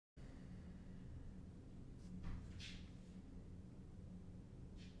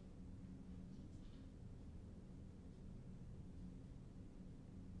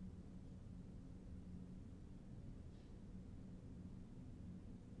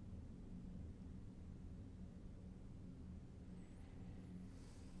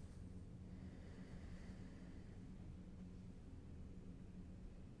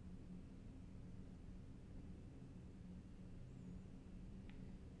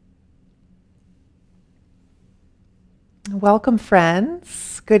Welcome,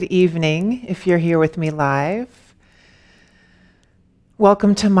 friends. Good evening if you're here with me live.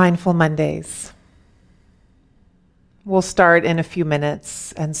 Welcome to Mindful Mondays. We'll start in a few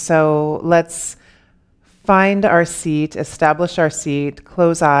minutes, and so let's find our seat, establish our seat,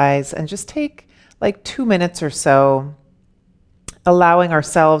 close eyes, and just take like 2 minutes or so, allowing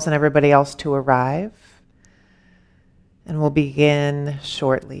ourselves and everybody else to arrive. And we'll begin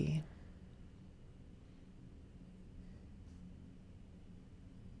shortly.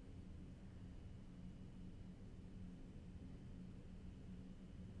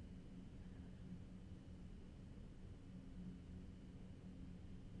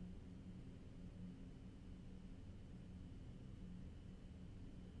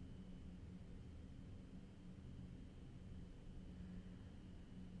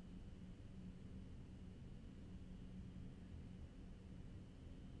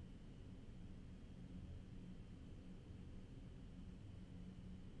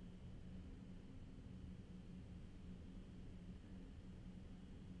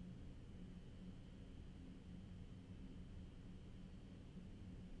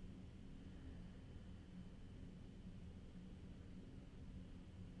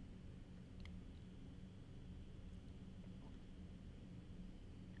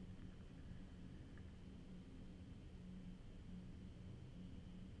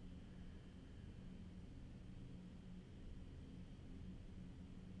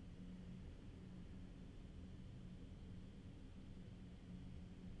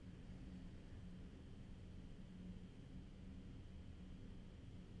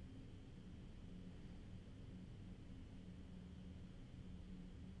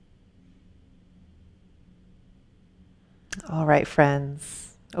 All right,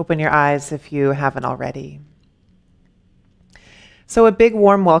 friends, open your eyes if you haven't already. So a big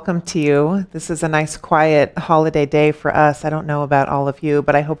warm welcome to you. This is a nice quiet holiday day for us. I don't know about all of you,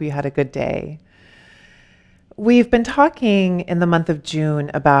 but I hope you had a good day. We've been talking in the month of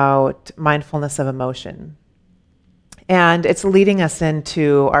June about mindfulness of emotion, and it's leading us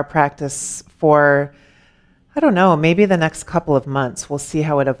into our practice for, I don't know, maybe the next couple of months. We'll see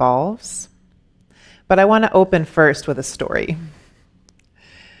how it evolves. But I want to open first with a story.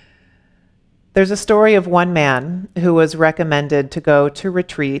 There's a story of one man who was recommended to go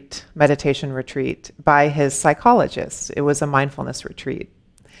to meditation retreat, by his psychologist. It was a mindfulness retreat.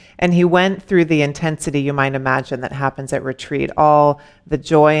 And he went through the intensity you might imagine that happens at retreat, all the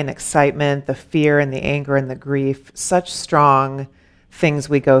joy and excitement, the fear and the anger and the grief, such strong things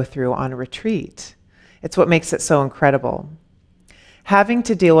we go through on retreat. It's what makes it so incredible. Having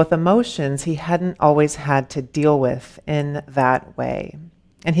to deal with emotions he hadn't always had to deal with in that way.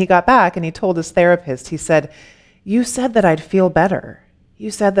 And he got back and he told his therapist, he said, "You said that I'd feel better. You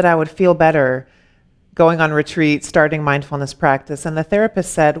said that I would feel better going on retreat, starting mindfulness practice." And the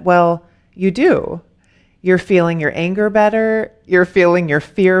therapist said, "Well, you do. You're feeling your anger better. You're feeling your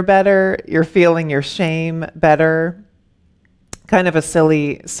fear better. You're feeling your shame better." Kind of a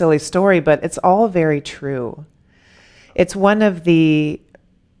silly story, but it's all very true. It's one of the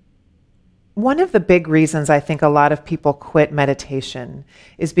big reasons I think a lot of people quit meditation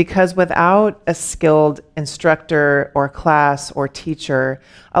is because without a skilled instructor or class or teacher,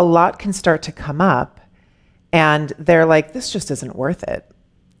 a lot can start to come up and they're like, this just isn't worth it,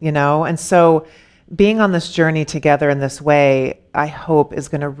 you know? And so being on this journey together in this way, I hope is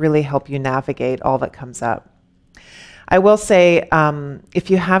going to really help you navigate all that comes up. I will say, if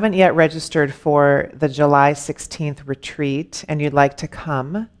you haven't yet registered for the July 16th retreat and you'd like to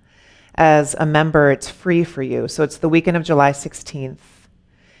come as a member, it's free for you. So it's the weekend of July 16th.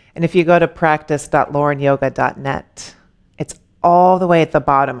 And if you go to practice.laurenyoga.net, it's all the way at the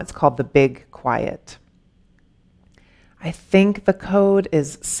bottom. It's called The Big Quiet. I think the code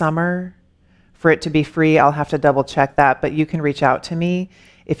is summer for it to be free. I'll have to double check that, but you can reach out to me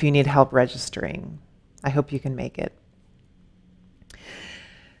if you need help registering. I hope you can make it.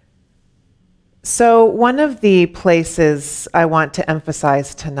 So one of the places I want to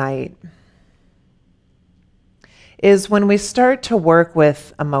emphasize tonight is when we start to work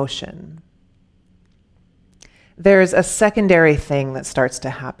with emotion, there's a secondary thing that starts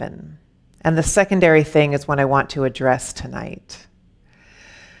to happen. And the secondary thing is what I want to address tonight.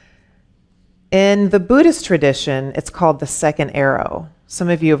 In the Buddhist tradition, it's called the second arrow. Some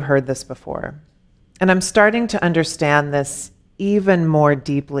of you have heard this before. And I'm starting to understand this even more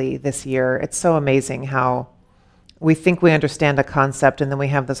deeply this year. It's so amazing how we think we understand a concept and then we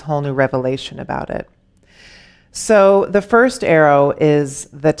have this whole new revelation about it. So the first arrow is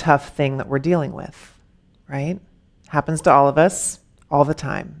the tough thing that we're dealing with, right? Happens to all of us all the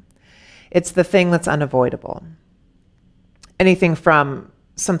time. It's the thing that's unavoidable. anything from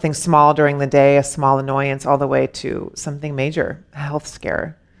something small during the day, a small annoyance, all the way to something major, a health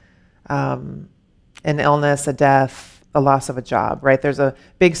scare, an illness, a death, a loss of a job, right? There's a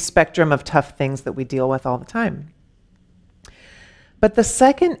big spectrum of tough things that we deal with all the time. But the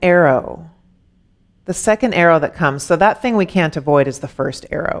second arrow that comes, so that thing we can't avoid is the first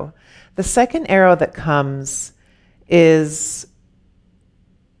arrow. The second arrow that comes is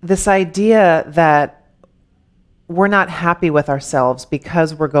this idea that we're not happy with ourselves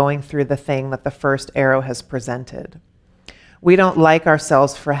because we're going through the thing that the first arrow has presented. We don't like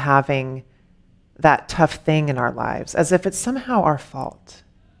ourselves for having that tough thing in our lives, as if it's somehow our fault.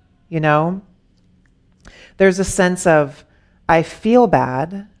 You know? There's a sense of, I feel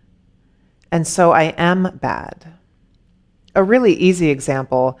bad, and so I am bad. A really easy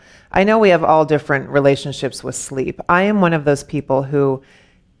example, I know we have all different relationships with sleep. I am one of those people who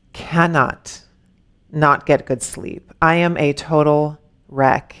cannot not get good sleep. I am a total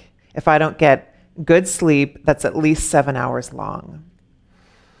wreck if I don't get good sleep that's at least 7 hours long.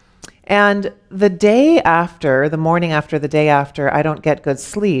 And the day after, the morning after, the day after I don't get good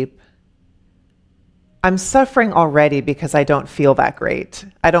sleep, I'm suffering already because I don't feel that great.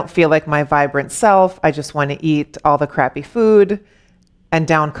 I don't feel like my vibrant self. I just want to eat all the crappy food and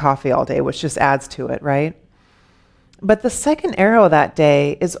down coffee all day, which just adds to it, right? But the second arrow that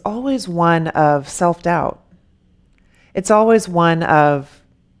day is always one of self-doubt. It's always one of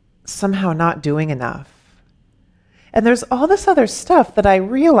somehow not doing enough. And there's all this other stuff that I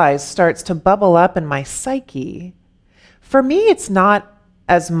realize starts to bubble up in my psyche. For me, it's not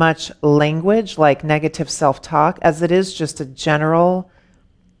as much language like negative self-talk as it is just a general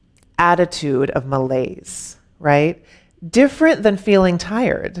attitude of malaise, right? Different than feeling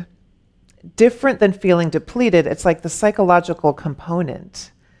tired, different than feeling depleted. It's like the psychological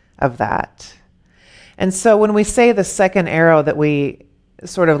component of that. And so when we say the second arrow that we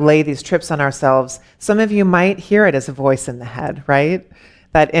sort of lay these trips on ourselves, some of you might hear it as a voice in the head, right?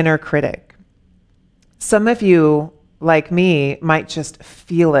 That inner critic. Some of you, like me, might just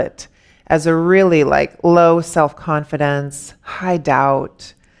feel it as a really like low self-confidence, high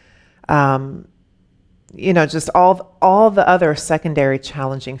doubt, just all the other secondary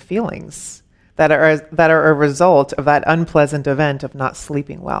challenging feelings that are a result of that unpleasant event of not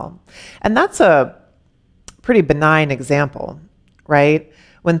sleeping well. And that's a pretty benign example, right?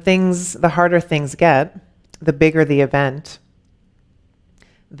 When the harder things get, the bigger the event,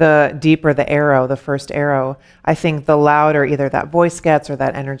 the deeper the arrow, the first arrow, I think the louder either that voice gets or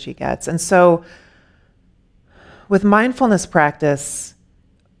that energy gets. And so with mindfulness practice,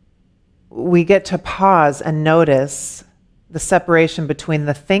 we get to pause and notice the separation between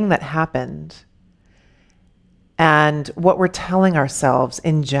the thing that happened and what we're telling ourselves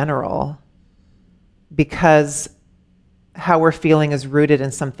in general, because how we're feeling is rooted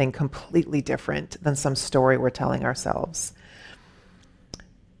in something completely different than some story we're telling ourselves.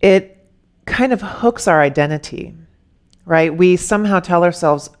 It kind of hooks our identity, right? We somehow tell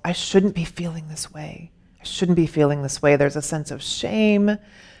ourselves, I shouldn't be feeling this way. I shouldn't be feeling this way. There's a sense of shame.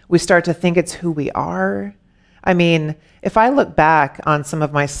 We start to think it's who we are. I mean, if I look back on some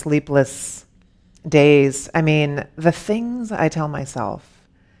of my sleepless days, the things I tell myself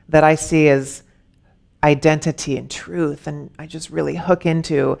that I see as identity and truth, and I just really hook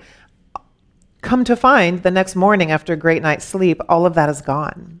into, come to find the next morning after a great night's sleep, all of that is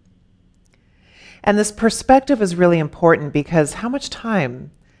gone. And this perspective is really important because how much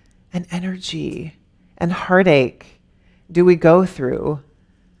time and energy and heartache do we go through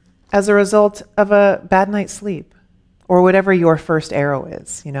as a result of a bad night's sleep or whatever your first arrow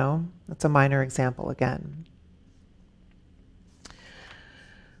is, That's a minor example again.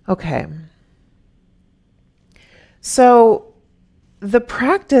 Okay. So the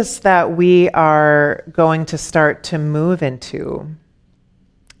practice that we are going to start to move into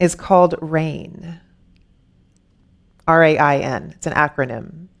is called RAIN. R-A-I-N. It's an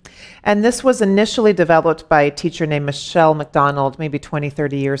acronym. And this was initially developed by a teacher named Michelle McDonald maybe 20,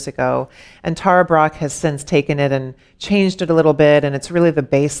 30 years ago. And Tara Brach has since taken it and changed it a little bit, and it's really the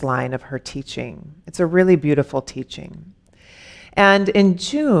baseline of her teaching. It's a really beautiful teaching. And in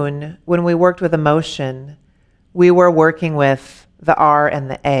June, when we worked with emotion, we were working with the R and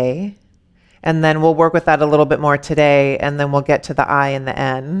the A, and then we'll work with that a little bit more today, and then we'll get to the I and the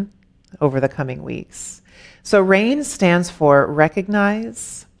N over the coming weeks. So RAIN stands for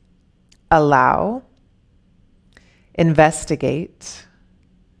recognize, allow, investigate,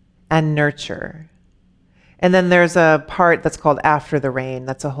 and nurture. And then there's a part that's called after the RAIN.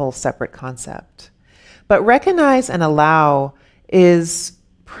 That's a whole separate concept. But recognize and allow is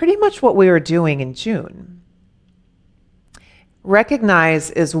pretty much what we were doing in June. Recognize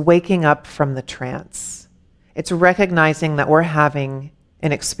is waking up from the trance. It's recognizing that we're having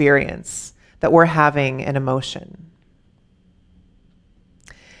an experience, that we're having an emotion.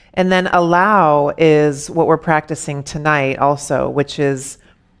 And then allow is what we're practicing tonight also, which is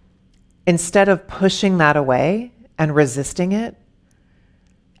instead of pushing that away and resisting it,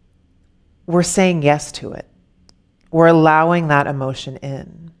 we're saying yes to it. We're allowing that emotion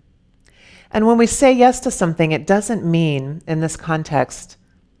in. And when we say yes to something, it doesn't mean in this context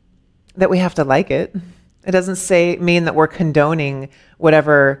that we have to like it. It doesn't mean that we're condoning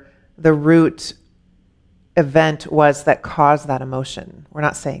whatever the root event was that caused that emotion. We're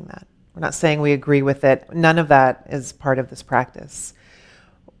not saying that. We're not saying we agree with it. None of that is part of this practice.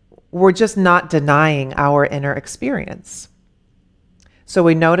 We're just not denying our inner experience. So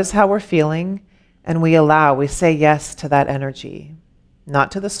we notice how we're feeling and we say yes to that energy,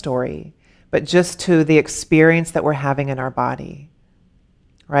 not to the story, but just to the experience that we're having in our body,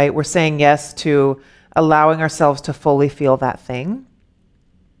 right? We're saying yes to allowing ourselves to fully feel that thing.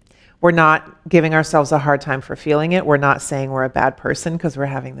 We're not giving ourselves a hard time for feeling it. We're not saying we're a bad person because we're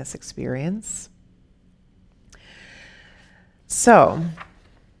having this experience. So,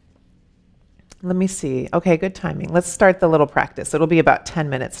 let me see. Okay, good timing. Let's start the little practice. It'll be about 10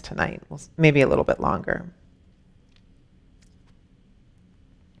 minutes tonight, maybe a little bit longer.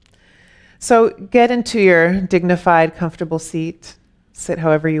 So get into your dignified, comfortable seat. Sit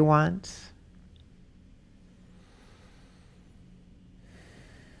however you want.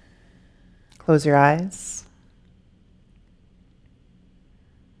 Close your eyes.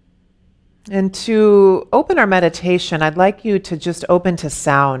 And to open our meditation, I'd like you to just open to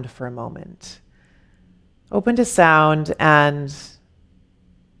sound for a moment. Open to sound and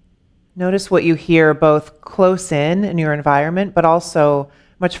notice what you hear both close in your environment, but also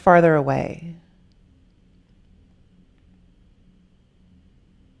much farther away.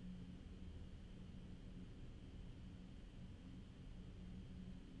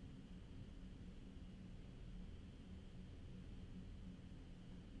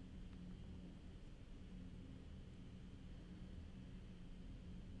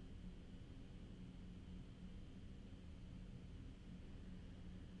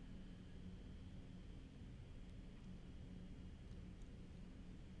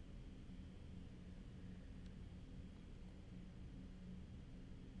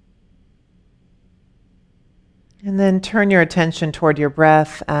 And then turn your attention toward your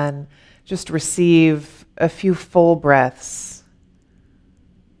breath and just receive a few full breaths.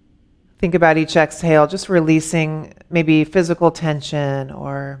 Think about each exhale, just releasing maybe physical tension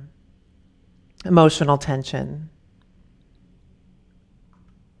or emotional tension.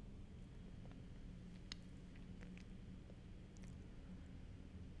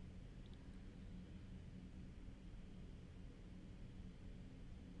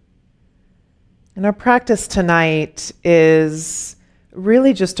 And our practice tonight is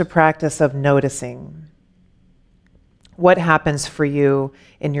really just a practice of noticing what happens for you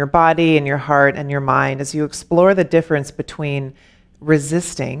in your body, in your heart, and your mind as you explore the difference between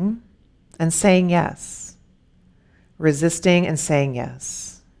resisting and saying yes. Resisting and saying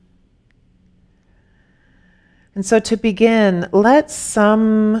yes. And so to begin, let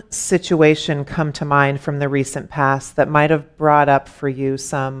some situation come to mind from the recent past that might have brought up for you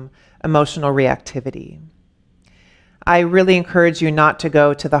some emotional reactivity. I really encourage you not to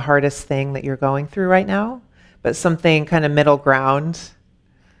go to the hardest thing that you're going through right now, but something kind of middle ground,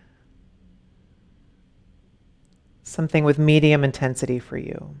 something with medium intensity for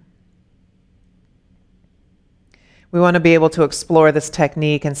you. We want to be able to explore this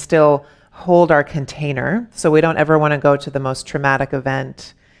technique and still hold our container, so we don't ever want to go to the most traumatic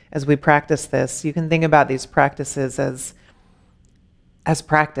event as we practice this. You can think about these practices as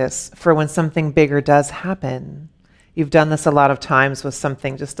practice for when something bigger does happen. You've done this a lot of times with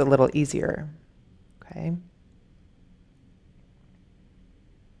something just a little easier. Okay?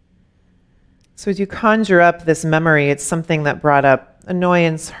 So as you conjure up this memory, it's something that brought up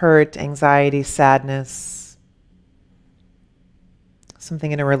annoyance, hurt, anxiety, sadness,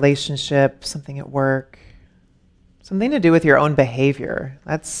 something in a relationship, something at work, something to do with your own behavior.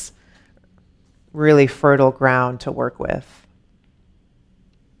 That's really fertile ground to work with.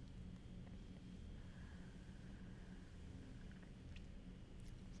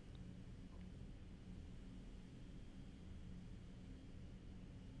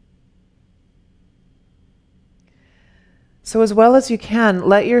 So as well as you can,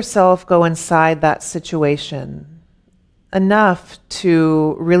 let yourself go inside that situation enough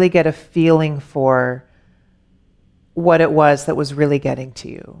to really get a feeling for what it was that was really getting to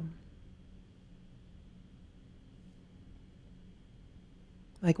you.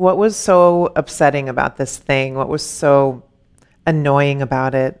 Like, what was so upsetting about this thing? What was so annoying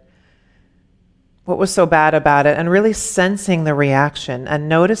about it? What was so bad about it? And really sensing the reaction and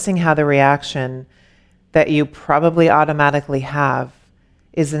noticing how the reaction that you probably automatically have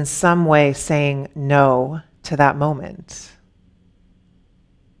is in some way saying no to that moment.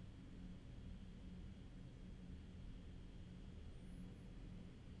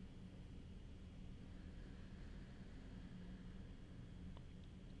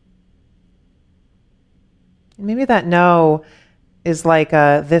 Maybe that no is like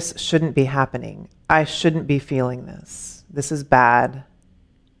this shouldn't be happening. I shouldn't be feeling this. This is bad.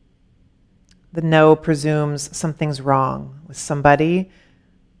 The no presumes something's wrong with somebody,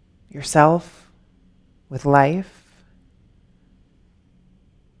 yourself, with life.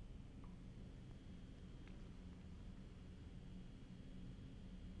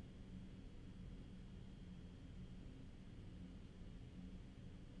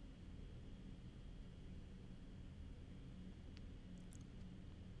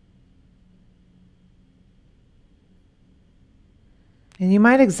 And you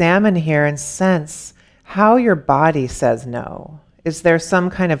might examine here and sense how your body says no. Is there some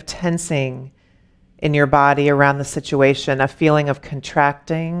kind of tensing in your body around the situation, a feeling of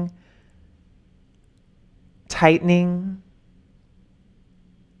contracting, tightening?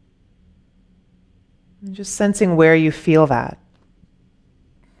 And just sensing where you feel that.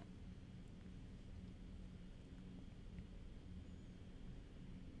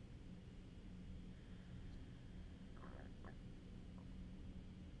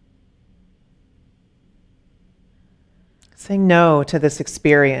 Saying no to this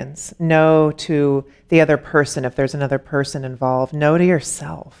experience, no to the other person if there's another person involved, no to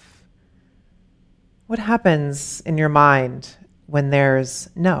yourself. What happens in your mind when there's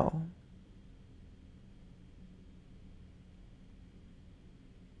no?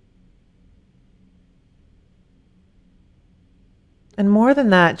 And more than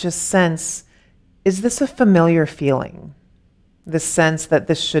that, just sense, is this a familiar feeling? This sense that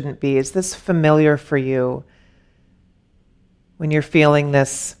this shouldn't be, is this familiar for you? When you're feeling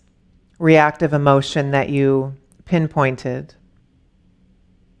this reactive emotion that you pinpointed,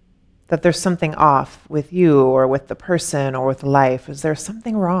 that there's something off with you or with the person or with life. Is there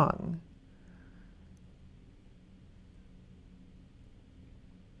something wrong?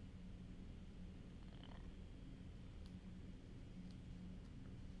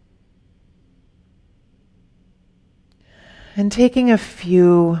 And taking a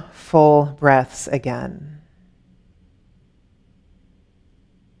few full breaths again.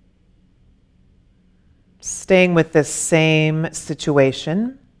 Staying with this same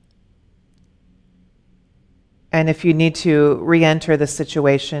situation. And if you need to re-enter the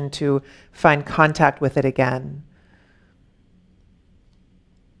situation to find contact with it again,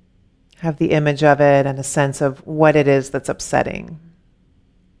 have the image of it and a sense of what it is that's upsetting.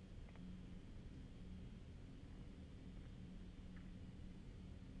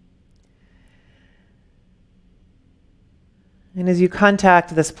 And as you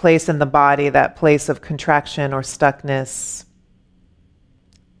contact this place in the body, that place of contraction or stuckness,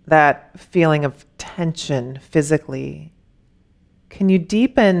 that feeling of tension physically, can you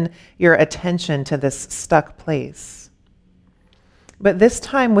deepen your attention to this stuck place? But this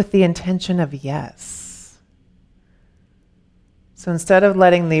time with the intention of yes. So instead of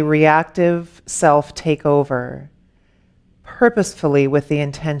letting the reactive self take over, purposefully with the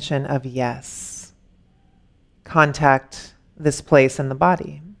intention of yes, contact this place in the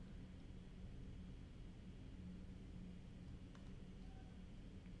body.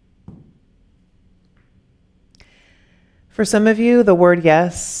 For some of you, the word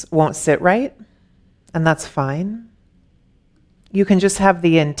yes won't sit right, and that's fine. You can just have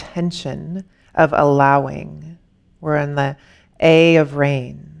the intention of allowing. We're in the A of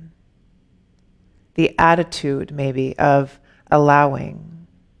rain. The attitude, maybe, of allowing.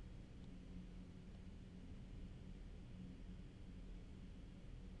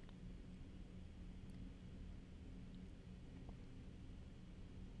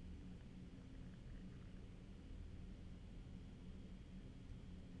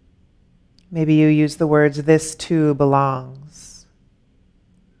 Maybe you use the words, this too belongs.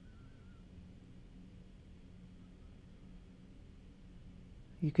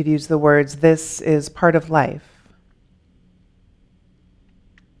 You could use the words, this is part of life.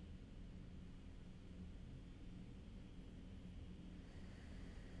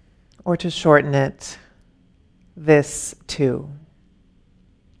 Or to shorten it, this too.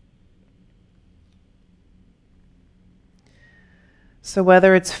 So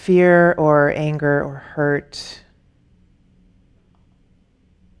whether it's fear or anger or hurt,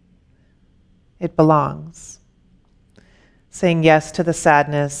 It belongs. Saying yes to the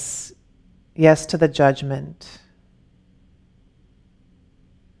sadness, yes to the judgment.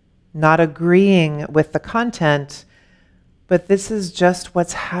 Not agreeing with the content, but this is just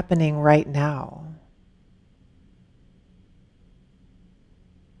what's happening right now.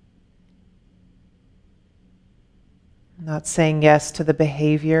 Not saying yes to the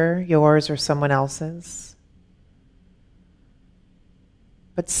behavior, yours or someone else's,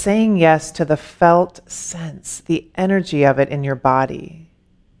 but saying yes to the felt sense, the energy of it in your body.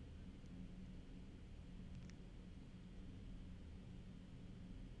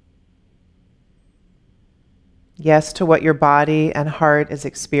 Yes to what your body and heart is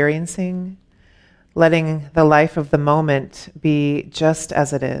experiencing, letting the life of the moment be just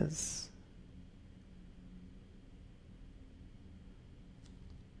as it is.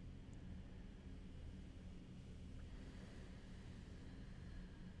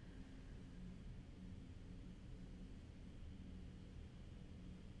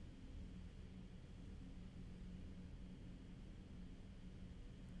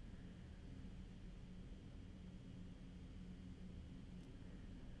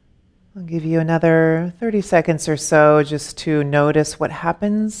 I'll give you another 30 seconds or so just to notice what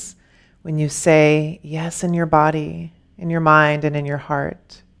happens when you say yes in your body, in your mind, and in your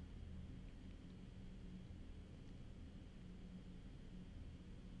heart.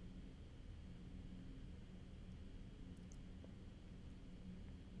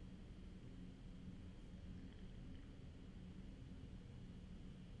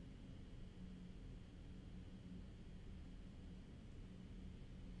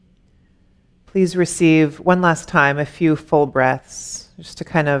 Please receive one last time a few full breaths just to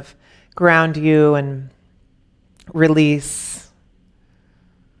kind of ground you and release.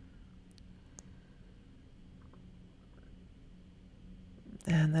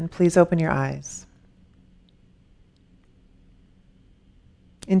 And then please open your eyes.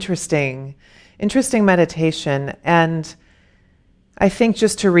 Interesting meditation. And I think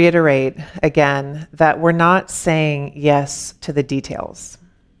just to reiterate again that we're not saying yes to the details.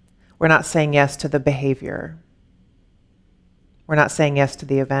 We're not saying yes to the behavior. We're not saying yes to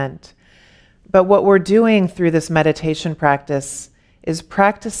the event. But what we're doing through this meditation practice is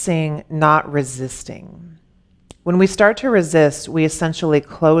practicing not resisting. When we start to resist, we essentially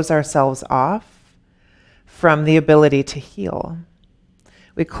close ourselves off from the ability to heal.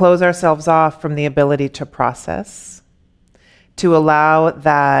 We close ourselves off from the ability to process, to allow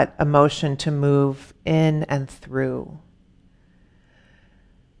that emotion to move in and through.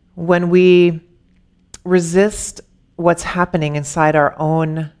 When we resist what's happening inside our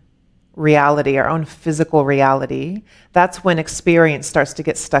own reality, our own physical reality, that's when experience starts to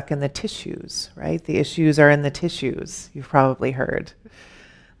get stuck in the tissues, right? The issues are in the tissues, you've probably heard.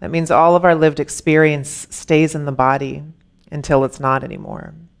 That means all of our lived experience stays in the body until it's not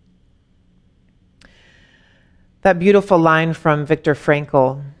anymore. That beautiful line from Viktor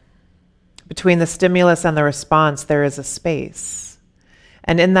Frankl, between the stimulus and the response, there is a space.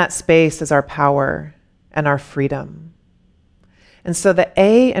 And in that space is our power and our freedom. And so the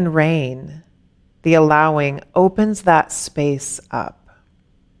A in rain, the allowing, opens that space up.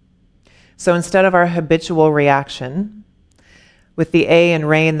 So instead of our habitual reaction, with the A in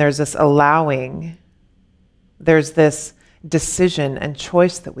rain, there's this allowing, there's this decision and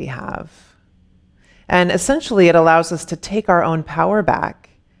choice that we have. And essentially it allows us to take our own power back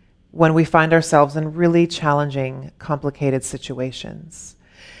when we find ourselves in really challenging, complicated situations.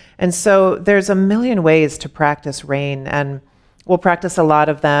 And so there's a million ways to practice rain, and we'll practice a lot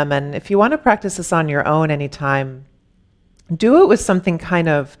of them. And if you want to practice this on your own anytime, do it with something kind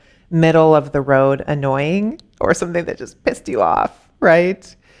of middle of the road annoying or something that just pissed you off,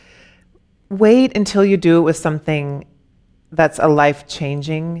 right? Wait until you do it with something that's a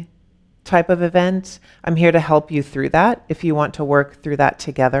life-changing type of event. I'm here to help you through that if you want to work through that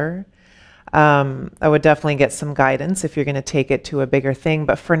together. I would definitely get some guidance if you're going to take it to a bigger thing.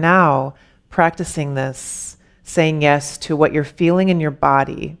 But for now, practicing this, saying yes to what you're feeling in your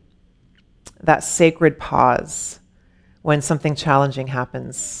body, that sacred pause when something challenging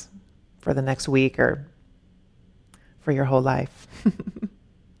happens for the next week or for your whole life.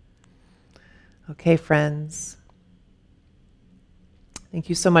 Okay, friends. Thank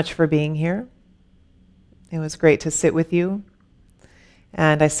you so much for being here. It was great to sit with you.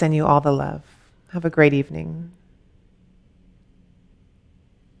 And I send you all the love. Have a great evening.